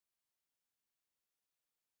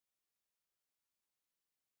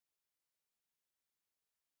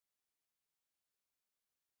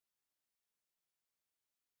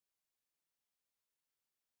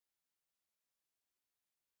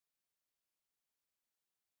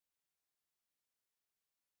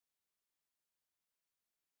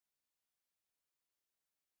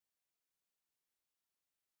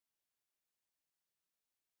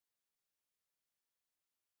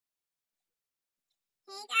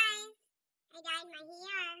Hey guys, I dyed my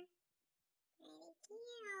hair. Pretty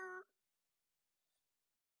cute.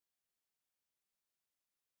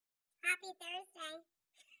 Happy Thursday.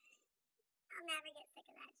 I'll never get sick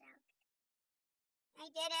of that joke.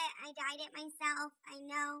 I did it. I dyed it myself. I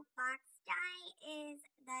know box dye is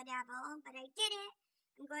the devil, but I did it.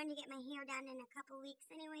 I'm going to get my hair done in a couple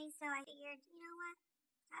weeks anyway, so I figured, you know what?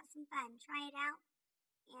 Have some fun. Try it out.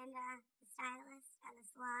 And the stylist at the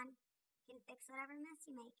salon can fix whatever mess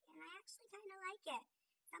you make. And I actually kind of like it.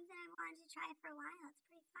 Something I've wanted to try for a while. It's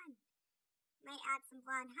pretty fun. Might add some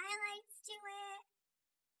blonde highlights to it.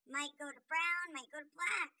 Might go to brown. Might go to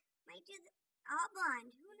black. Might do all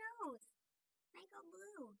blonde. Who knows? Might go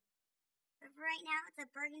blue. But for right now, it's a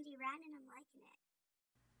burgundy red, and I'm liking it.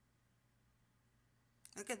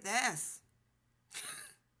 Look at this.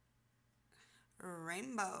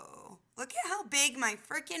 Rainbow. Look at how big my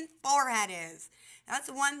freaking forehead is. That's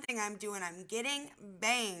one thing I'm doing. I'm getting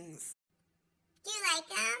bangs. Do you like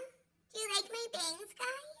them? Do you like my bangs,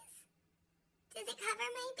 guys? Does it cover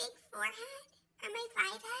my big forehead? Or my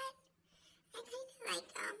 5 head? I kind of like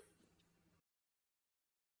them.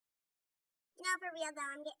 No, for real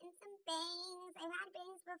though, I'm getting some bangs. I've had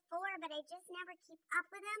bangs before, but I just never keep up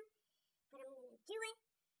with them. But I'm going to do it.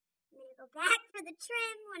 I'm going to go back for the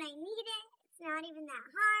trim when I need it. It's not even that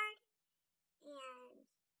hard. And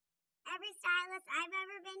every stylist I've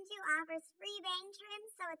ever been to offers free bang trim,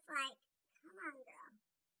 so it's like, come on, girl.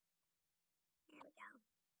 There we go.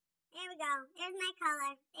 There we go. There's my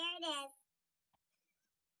color. There it is.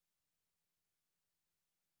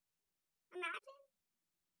 Imagine.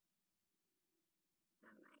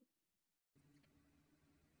 Oh my.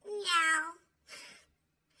 Meow.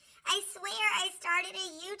 I swear I started a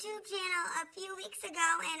YouTube channel a few weeks ago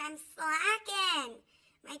and I'm slacking.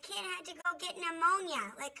 My kid had to go get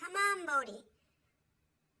pneumonia. Like, come on, Bodie.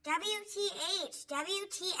 WTH.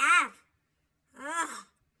 WTF. Ugh.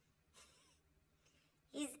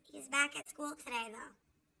 He's back at school today, though.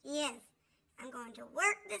 He is. I'm going to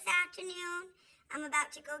work this afternoon. I'm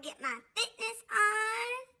about to go get my fitness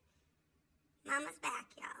on. Mama's back,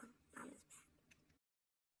 y'all. Mama's back.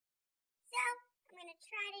 So, I'm going to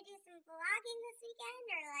try to do some vlogging this weekend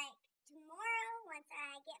or like tomorrow once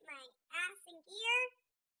I get my ass in gear.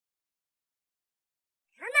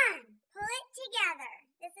 Come on, pull it together.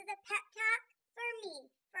 This is a pep talk for me,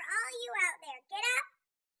 for all you out there. Get up,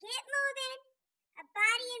 get moving. A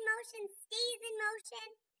body in motion stays in motion.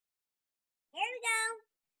 Here we go.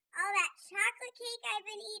 All that chocolate cake I've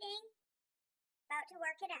been eating. About to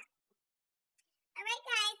work it out. All right,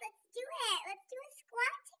 guys, let's do it. Let's do a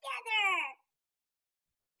squat together.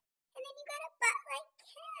 And then you got a butt like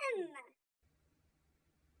Kim.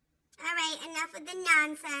 All right, enough with the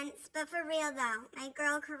nonsense. But for real, though, my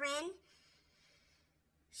girl Corinne,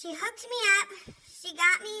 she hooked me up. She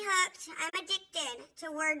got me hooked. I'm addicted to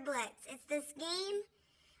Word Blitz. It's this game.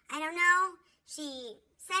 I don't know. She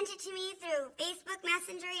sent it to me through Facebook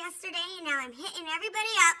Messenger yesterday, and now I'm hitting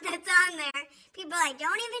everybody up that's on there. People I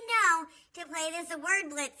don't even know to play this Word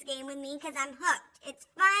Blitz game with me because I'm hooked. It's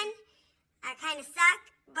fun. I kind of suck,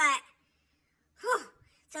 but whew.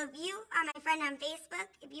 So if you are my friend on Facebook,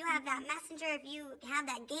 if you have that messenger, if you have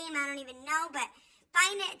that game, I don't even know, but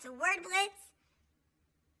find it. It's a Word Blitz.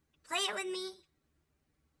 Play it with me.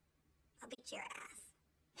 I'll beat your ass.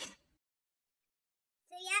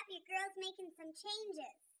 So yep, your girl's making some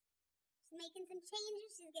changes. She's making some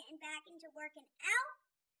changes. She's getting back into working out.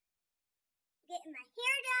 Getting my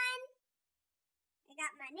hair done. I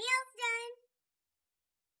got my nails done.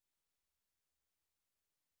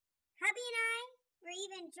 Hubby and I were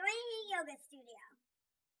even joining a yoga studio.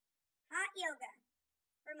 Hot yoga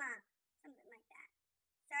for mom. Something like that.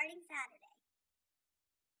 Starting Saturday.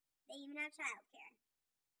 They even have childcare.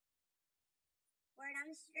 Word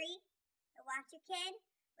on the street. You'll watch your kid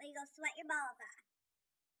or you go sweat your balls off.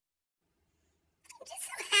 I'm just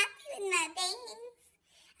so happy with my bangs.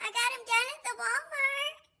 I got them done at the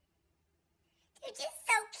Walmart. They're just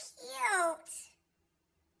so cute.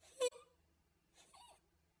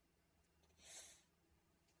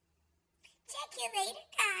 Check you later,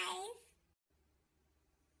 guys.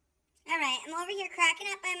 Alright, I'm over here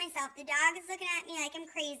cracking up by myself. The dog is looking at me like I'm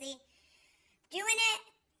crazy. Doing it.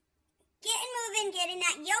 Getting moving, getting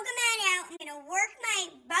that yoga mat out. I'm going to work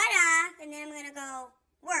my butt off, and then I'm going to go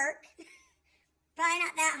work. Probably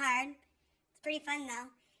not that hard. It's pretty fun,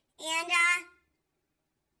 though. And,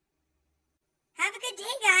 have a good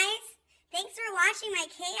day, guys. Thanks for watching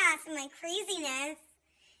my chaos and my craziness.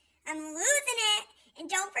 I'm losing it. And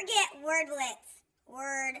don't forget Word Blitz.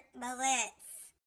 Word Blitz.